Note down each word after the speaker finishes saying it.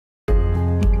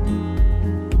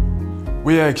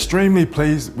We are extremely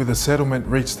pleased with the settlement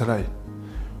reached today.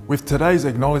 With today's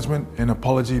acknowledgement and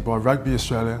apology by Rugby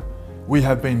Australia, we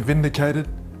have been vindicated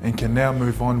and can now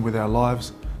move on with our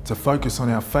lives to focus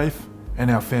on our faith and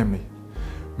our family.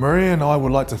 Maria and I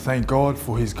would like to thank God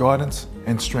for His guidance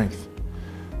and strength.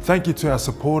 Thank you to our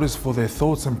supporters for their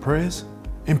thoughts and prayers,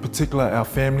 in particular our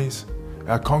families,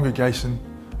 our congregation,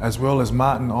 as well as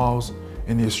Martin Isles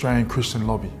and the Australian Christian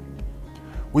Lobby.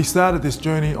 We started this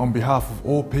journey on behalf of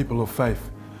all people of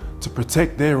faith to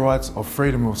protect their rights of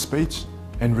freedom of speech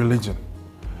and religion.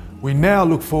 We now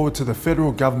look forward to the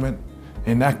federal government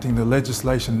enacting the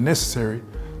legislation necessary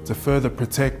to further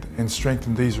protect and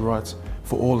strengthen these rights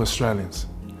for all Australians.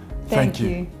 Thank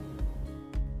you.